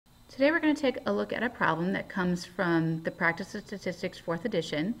Today we're going to take a look at a problem that comes from the Practice of Statistics 4th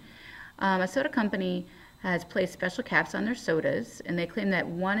edition. A soda company has placed special caps on their sodas, and they claim that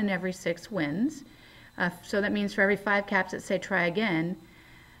 1 in every 6 wins. So that means for every 5 caps that say try again,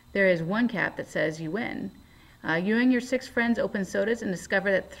 there is 1 cap that says you win. You and your 6 friends open sodas and discover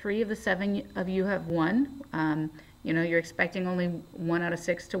that 3 of the 7 of you have won. You're expecting only 1 out of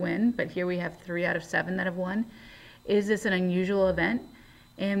 6 to win, but here we have 3 out of 7 that have won. Is this an unusual event?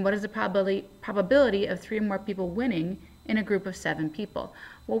 And what is the probability of 3 or more people winning in a group of 7 people?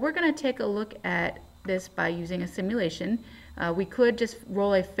 Well, we're going to take a look at this by using a simulation. We could just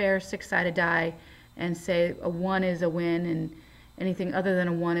roll a fair 6-sided die and say a 1 is a win and anything other than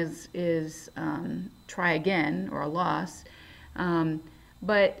a 1 is try again or a loss.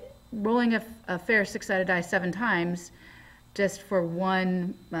 But rolling a fair 6-sided die 7 times just for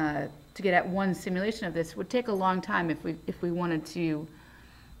one to get at one simulation of this would take a long time if we wanted to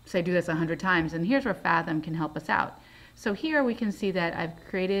say do this 100 times. And here's where Fathom can help us out. So here we can see that I've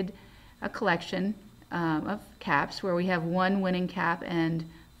created a collection of caps where we have 1 winning cap and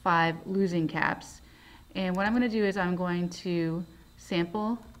 5 losing caps. And what I'm going to do is I'm going to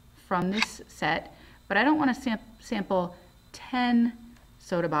sample from this set, but I don't want to sample 10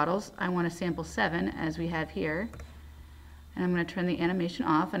 soda bottles. I want to sample 7 as we have here. And I'm going to turn the animation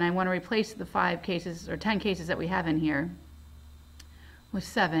off, and I want to replace the 5 cases or 10 cases that we have in here with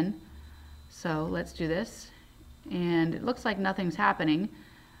 7. So let's do this. And it looks like nothing's happening,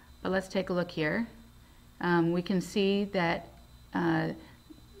 but let's take a look here. We can see that there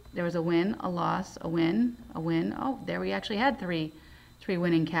was a win, a loss, a win, a win. Oh, there we actually had three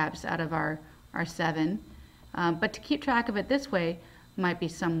winning caps out of our 7. But to keep track of it this way might be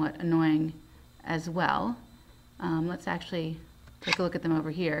somewhat annoying as well. Let's actually take a look at them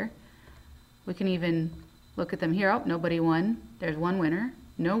over here. We can even look at them here. Oh, nobody won. There's 1 winner.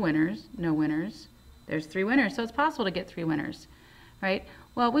 No winners. No winners. There's 3 winners. So it's possible to get 3 winners, right?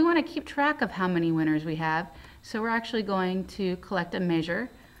 Well, we want to keep track of how many winners we have. So we're actually going to collect a measure.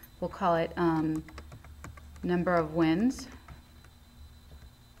 We'll call it number of wins.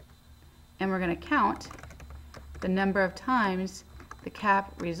 And we're going to count the number of times the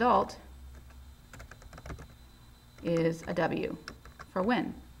cap result is a W for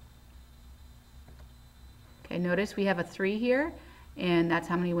win. Okay, notice we have a 3 here, and that's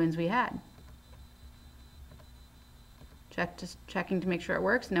how many wins we had. Just checking to make sure it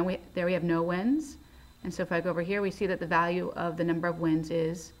works. Now there we have no wins. And so if I go over here, we see that the value of the number of wins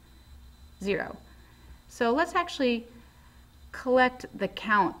is 0. So let's actually collect the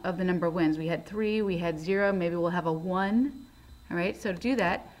count of the number of wins. We had 3, we had 0, maybe we'll have a 1. All right, so to do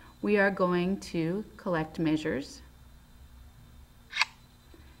that, we are going to collect measures.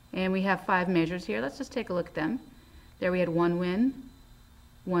 And we have 5 measures here. Let's just take a look at them. There we had 1 win,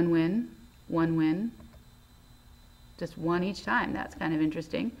 1 win, 1 win. Just 1 each time. That's kind of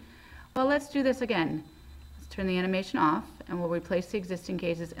interesting. Well, let's do this again. Let's turn the animation off, and we'll replace the existing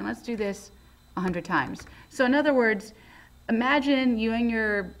cases, and let's do this 100 times. So in other words, imagine you and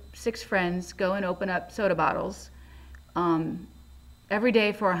your 6 friends go and open up soda bottles every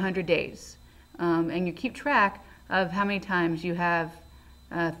day for 100 days. And you keep track of how many times you have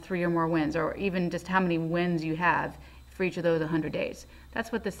 3 or more wins, or even just how many wins you have for each of those 100 days. That's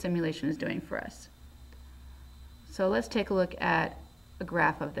what this simulation is doing for us. So let's take a look at a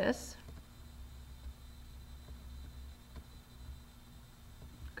graph of this.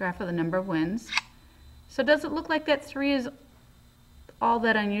 Graph of the number of wins. So does it look like that 3 is all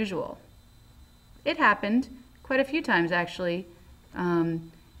that unusual? It happened quite a few times actually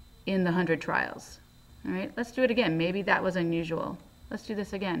in the 100 trials. All right, let's do it again. Maybe that was unusual. Let's do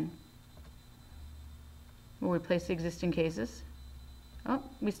this again. We'll replace the existing cases. Oh,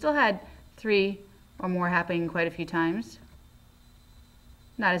 we still had 3 or more happening quite a few times.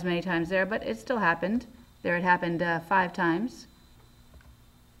 Not as many times there, but it still happened. There it happened 5 times.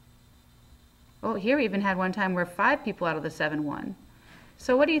 Oh, here we even had one time where 5 people out of the 7 won.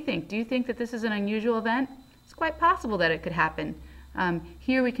 So what do you think? Do you think that this is an unusual event? It's quite possible that it could happen.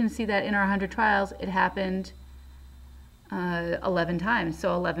 Here we can see that in our 100 trials it happened 11 times,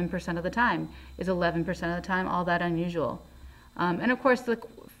 so 11% of the time. Is 11% of the time all that unusual? And of course the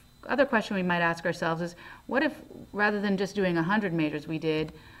other question we might ask ourselves is, what if rather than just doing 100 measures we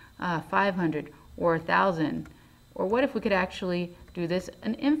did 500 or 1,000? Or what if we could actually do this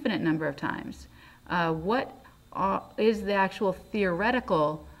an infinite number of times? What is the actual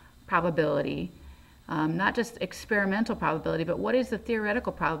theoretical probability, not just experimental probability, but what is the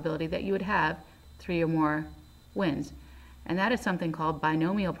theoretical probability that you would have 3 or more wins? And that is something called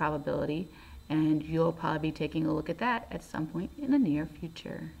binomial probability, and you'll probably be taking a look at that at some point in the near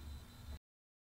future.